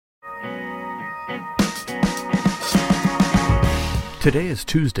Today is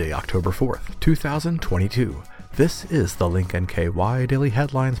Tuesday, October 4th, 2022. This is the Link NKY Daily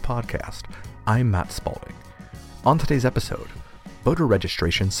Headlines Podcast. I'm Matt Spaulding. On today's episode, voter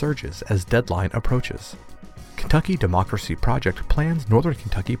registration surges as deadline approaches. Kentucky Democracy Project plans Northern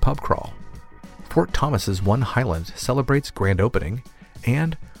Kentucky pub crawl. Fort Thomas's One Highland celebrates grand opening,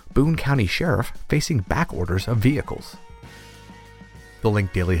 and Boone County Sheriff facing back orders of vehicles. The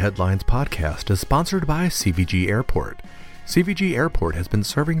Link Daily Headlines Podcast is sponsored by CVG Airport. CVG Airport has been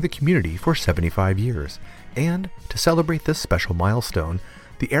serving the community for 75 years, and to celebrate this special milestone,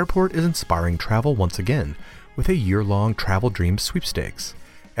 the airport is inspiring travel once again with a year-long Travel Dreams sweepstakes.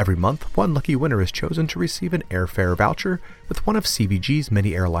 Every month, one lucky winner is chosen to receive an airfare voucher with one of CVG's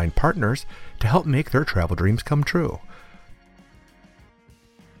many airline partners to help make their travel dreams come true.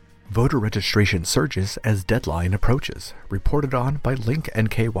 Voter registration surges as deadline approaches, reported on by Link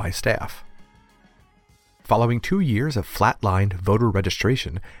NKY staff. Following 2 years of flatlined voter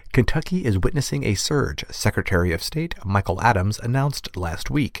registration, Kentucky is witnessing a surge, Secretary of State Michael Adams announced last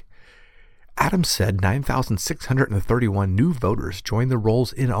week. Adams said 9,631 new voters joined the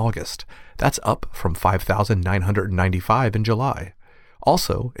rolls in August. That's up from 5,995 in July.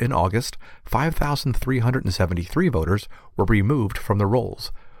 Also, in August, 5,373 voters were removed from the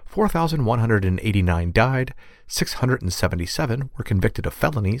rolls. 4,189 died, 677 were convicted of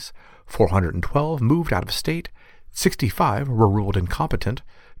felonies, 412 moved out of state, 65 were ruled incompetent,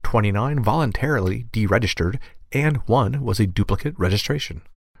 29 voluntarily deregistered, and 1 was a duplicate registration.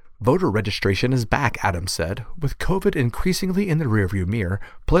 Voter registration is back, Adams said. With COVID increasingly in the rearview mirror,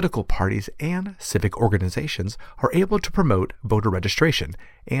 political parties and civic organizations are able to promote voter registration,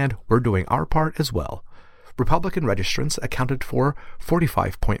 and we're doing our part as well. Republican registrants accounted for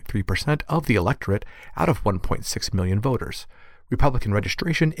 45.3% of the electorate out of 1.6 million voters. Republican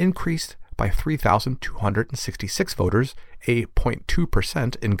registration increased by 3,266 voters, a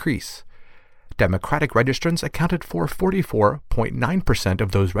 0.2% increase. Democratic registrants accounted for 44.9%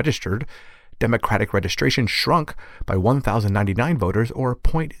 of those registered. Democratic registration shrunk by 1,099 voters, or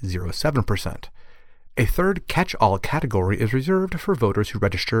 0.07%. A third catch-all category is reserved for voters who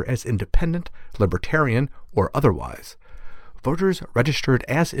register as independent, libertarian, or otherwise. Voters registered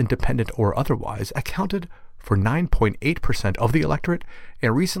as independent or otherwise accounted for 9.8% of the electorate,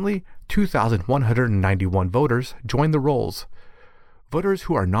 and recently 2,191 voters joined the rolls. Voters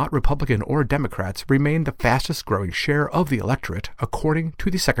who are not Republican or Democrats remain the fastest-growing share of the electorate, according to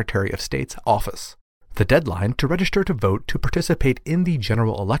the Secretary of State's office. The deadline to register to vote to participate in the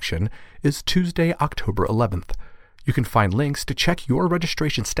general election is Tuesday, October 11th. You can find links to check your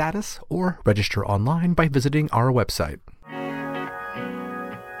registration status or register online by visiting our website.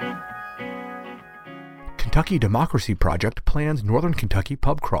 Kentucky Democracy Project plans Northern Kentucky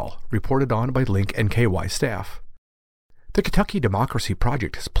pub crawl, reported on by Link NKY staff. The Kentucky Democracy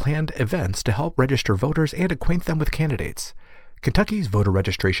Project has planned events to help register voters and acquaint them with candidates. Kentucky's voter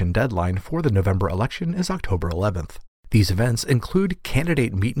registration deadline for the November election is October 11th. These events include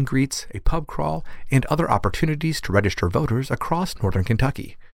candidate meet and greets, a pub crawl, and other opportunities to register voters across northern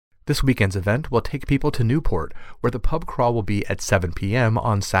Kentucky. This weekend's event will take people to Newport, where the pub crawl will be at 7 p.m.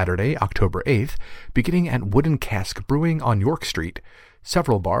 on Saturday, October 8th, beginning at Wooden Cask Brewing on York Street.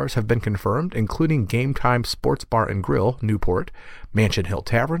 Several bars have been confirmed, including Game Time Sports Bar and Grill, Newport, Mansion Hill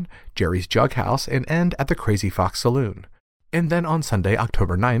Tavern, Jerry's Jug House, and end at the Crazy Fox Saloon. And then on Sunday,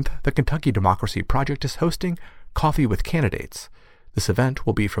 October 9th, the Kentucky Democracy Project is hosting Coffee with Candidates. This event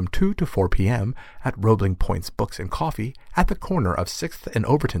will be from 2 to 4 p.m. at Roebling Point's Books and Coffee at the corner of 6th and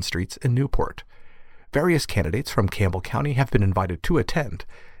Overton Streets in Newport. Various candidates from Campbell County have been invited to attend.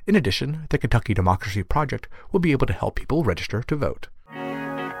 In addition, the Kentucky Democracy Project will be able to help people register to vote.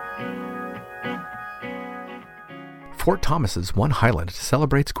 Fort Thomas's One Highland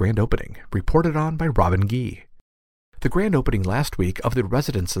celebrates grand opening, reported on by Robin Gee. The grand opening last week of the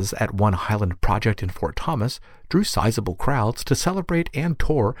residences at One Highland Project in Fort Thomas drew sizable crowds to celebrate and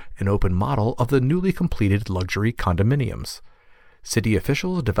tour an open model of the newly completed luxury condominiums. City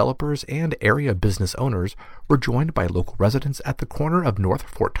officials, developers, and area business owners were joined by local residents at the corner of North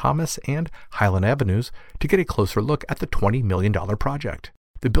Fort Thomas and Highland Avenues to get a closer look at the $20 million project.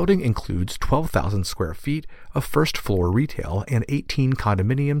 The building includes 12,000 square feet of first-floor retail and 18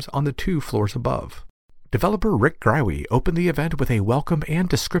 condominiums on the 2 floors above. Developer Rick Greiwe opened the event with a welcome and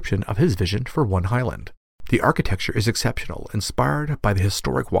description of his vision for One Highland. The architecture is exceptional, inspired by the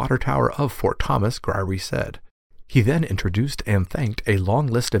historic water tower of Fort Thomas, Greiwe said. He then introduced and thanked a long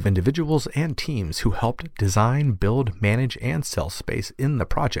list of individuals and teams who helped design, build, manage, and sell space in the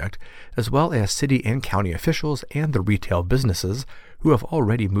project, as well as city and county officials and the retail businesses who have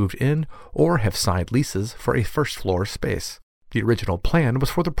already moved in or have signed leases for a first-floor space. The original plan was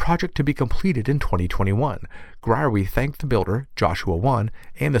for the project to be completed in 2021. Grierwe thanked the builder, Joshua One,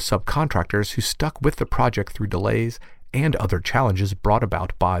 and the subcontractors who stuck with the project through delays and other challenges brought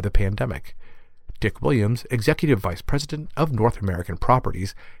about by the pandemic. Dick Williams, Executive Vice President of North American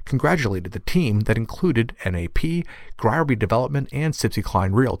Properties, congratulated the team that included NAP, Grierwe Development, and Sipsey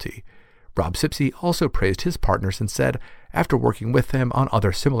Klein Realty. Rob Sipsey also praised his partners and said, after working with them on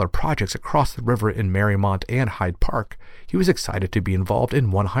other similar projects across the river in Marymount and Hyde Park, he was excited to be involved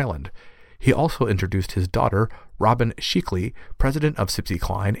in One Highland. He also introduced his daughter, Robin Sheekley, president of Sipsey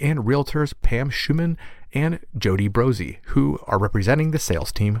Klein, and realtors Pam Schumann and Jody Brosey, who are representing the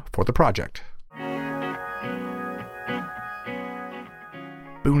sales team for the project.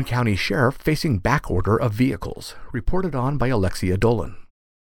 Boone County Sheriff facing backorder of vehicles, reported on by Alexia Dolan.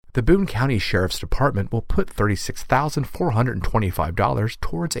 The Boone County Sheriff's Department will put $36,425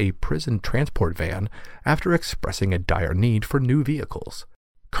 towards a prison transport van after expressing a dire need for new vehicles.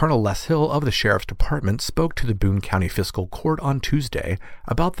 Colonel Les Hill of the Sheriff's Department spoke to the Boone County Fiscal Court on Tuesday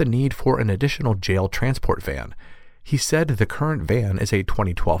about the need for an additional jail transport van. He said the current van is a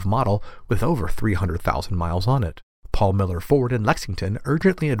 2012 model with over 300,000 miles on it. Paul Miller Ford in Lexington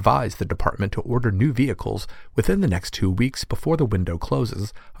urgently advised the department to order new vehicles within the next 2 weeks before the window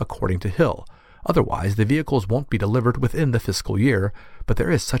closes, according to Hill. Otherwise, the vehicles won't be delivered within the fiscal year, but there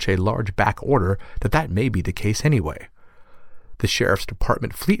is such a large back order that may be the case anyway. The Sheriff's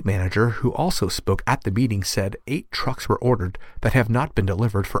Department fleet manager, who also spoke at the meeting, said 8 trucks were ordered that have not been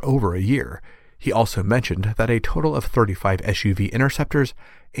delivered for over a year. He also mentioned that a total of 35 SUV Interceptors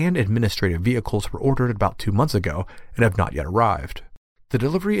and administrative vehicles were ordered about 2 months ago and have not yet arrived. The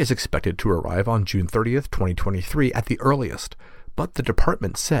delivery is expected to arrive on June 30th, 2023 at the earliest, but the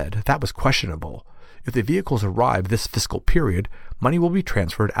department said that was questionable. If the vehicles arrive this fiscal period, money will be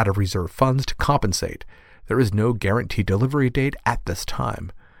transferred out of reserve funds to compensate. There is no guaranteed delivery date at this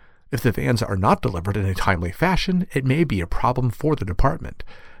time. If the vans are not delivered in a timely fashion, it may be a problem for the department.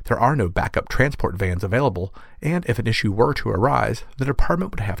 There are no backup transport vans available, and if an issue were to arise, the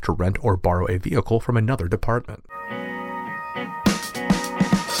department would have to rent or borrow a vehicle from another department.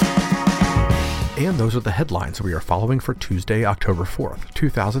 And those are the headlines we are following for Tuesday, October 4th,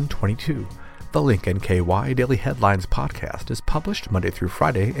 2022. The Link NKY Daily Headlines podcast is published Monday through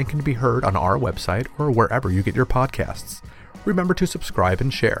Friday and can be heard on our website or wherever you get your podcasts. Remember to subscribe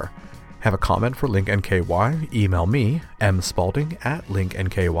and share. Have a comment for Link NKY? Email me,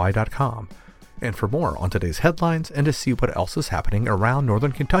 mspalding@linknky.com. And for more on today's headlines and to see what else is happening around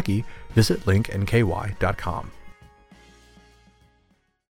Northern Kentucky, visit linknky.com.